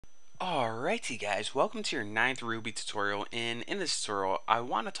Alrighty guys, welcome to your ninth Ruby tutorial, and in this tutorial I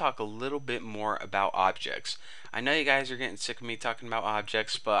want to talk a little bit more about objects. I know you guys are getting sick of me talking about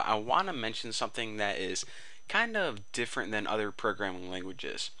objects, but I want to mention something that is kind of different than other programming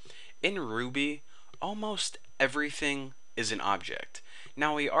languages. In Ruby, almost everything is an object.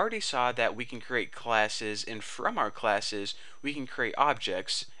 Now we already saw that we can create classes, and from our classes we can create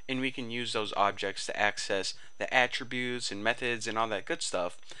objects, and we can use those objects to access the attributes and methods and all that good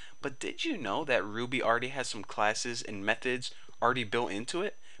stuff. But did you know that Ruby already has some classes and methods already built into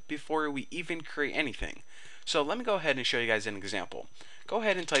it before we even create anything? So let me go ahead and show you guys an example. Go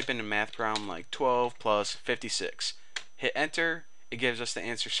ahead and type in a math problem like 12 plus 56. Hit enter, it gives us the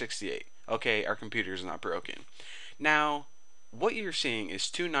answer 68. Okay, our computer is not broken. Now, what you're seeing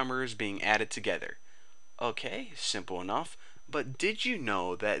is two numbers being added together. Okay, simple enough. But did you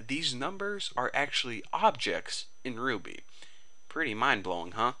know that these numbers are actually objects in Ruby? Pretty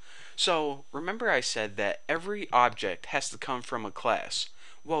mind-blowing, huh? So, remember I said that every object has to come from a class.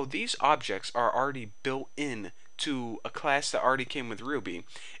 Well, these objects are already built in to a class that already came with Ruby,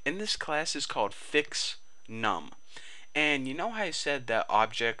 and this class is called fixNum. And you know how I said that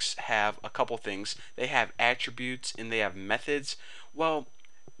objects have a couple things? They have attributes and they have methods. Well,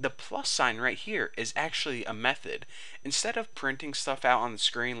 the plus sign right here is actually a method. Instead of printing stuff out on the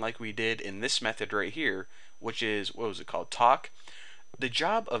screen like we did in this method right here, which is, what was it called, talk, the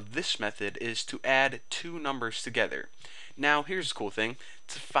job of this method is to add two numbers together. Now here's the cool thing.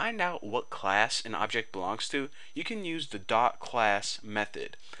 To find out what class an object belongs to, you can use the .class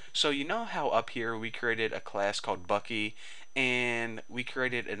method. So you know how up here we created a class called Bucky and we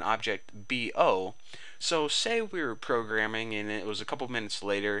created an object BO. So say we were programming and it was a couple minutes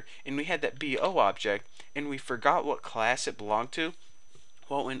later and we had that BO object and we forgot what class it belonged to.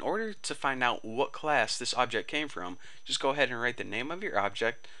 Well, in order to find out what class this object came from, just go ahead and write the name of your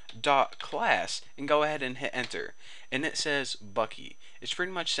object, .class, and go ahead and hit enter. And it says Bucky. It's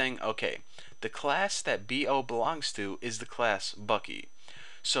pretty much saying, okay, the class that BO belongs to is the class Bucky.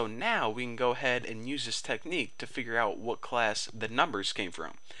 So now we can go ahead and use this technique to figure out what class the numbers came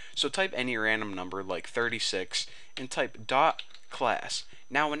from. So type any random number like 36 and type .class.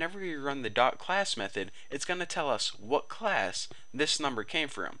 Now whenever we run the .class method, it's going to tell us what class this number came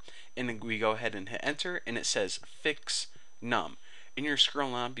from. And then we go ahead and hit enter and it says fixNum. And you're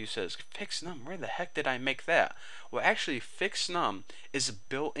scrolling up, you says, fixNum, where the heck did I make that? Well, actually, fixNum is a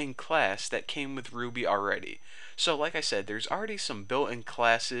built-in class that came with Ruby already. So like I said, there's already some built-in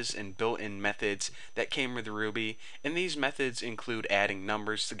classes and built-in methods that came with Ruby, and these methods include adding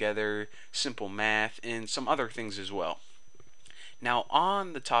numbers together, simple math, and some other things as well. Now,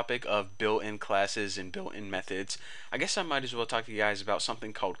 on the topic of built-in classes and built-in methods, I guess I might as well talk to you guys about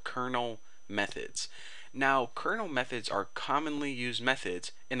something called kernel methods. Now, kernel methods are commonly used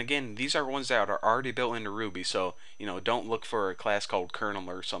methods, and again, these are ones that are already built into Ruby, so, don't look for a class called kernel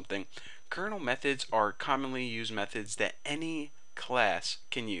or something. Kernel methods are commonly used methods that any class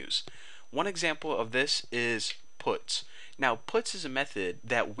can use. One example of this is puts. Now, puts is a method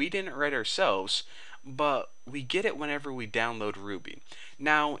that we didn't write ourselves, but we get it whenever we download Ruby.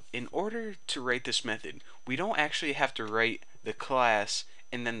 Now, in order to write this method, we don't actually have to write the class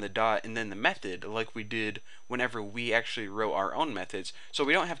and then the dot and then the method like we did whenever we actually wrote our own methods. So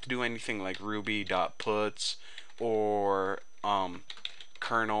we don't have to do anything like ruby.puts or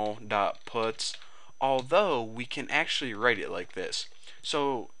kernel.puts, although we can actually write it like this.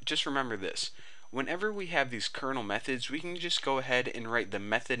 So just remember this. Whenever we have these kernel methods, we can just go ahead and write the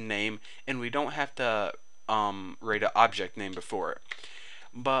method name, and we don't have to write an object name before it.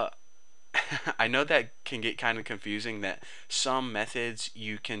 But I know that can get kind of confusing, that some methods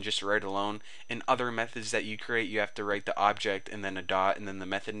you can just write alone, and other methods that you create you have to write the object and then a dot and then the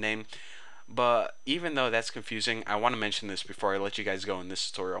method name. But even though that's confusing, I want to mention this before I let you guys go in this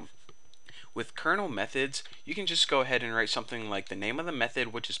tutorial. With kernel methods, you can just go ahead and write something like the name of the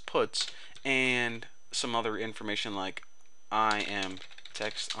method, which is puts, and some other information like I am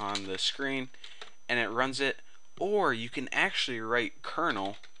text on the screen, and it runs it. Or you can actually write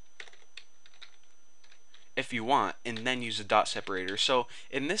kernel if you want, and then use a dot separator. So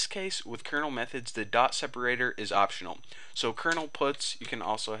in this case, with kernel methods, the dot separator is optional. So kernel puts, you can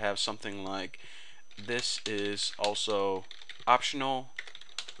also have something like this is also optional,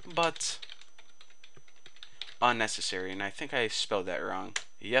 but unnecessary. And I think I spelled that wrong.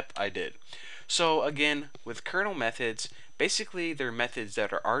 Yep, I did. So again, with kernel methods, basically they're methods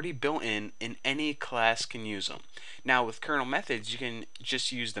that are already built in, and any class can use them. Now with kernel methods, you can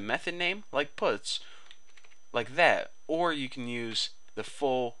just use the method name like puts, like that, or you can use the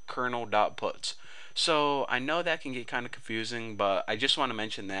full kernel.puts. So I know that can get kind of confusing, but I just want to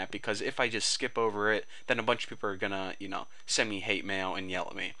mention that because if I just skip over it, then a bunch of people are gonna, send me hate mail and yell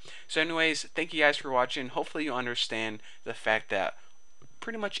at me. So anyways, thank you guys for watching. Hopefully you understand the fact that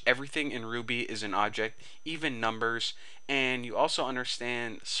pretty much everything in Ruby is an object, even numbers, and you also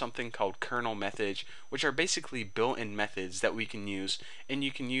understand something called kernel methods, which are basically built-in methods that we can use, and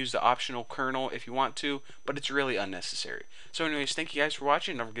you can use the optional kernel if you want to, but it's really unnecessary. So anyways, thank you guys for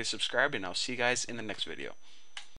watching. Don't forget to subscribe, and I'll see you guys in the next video.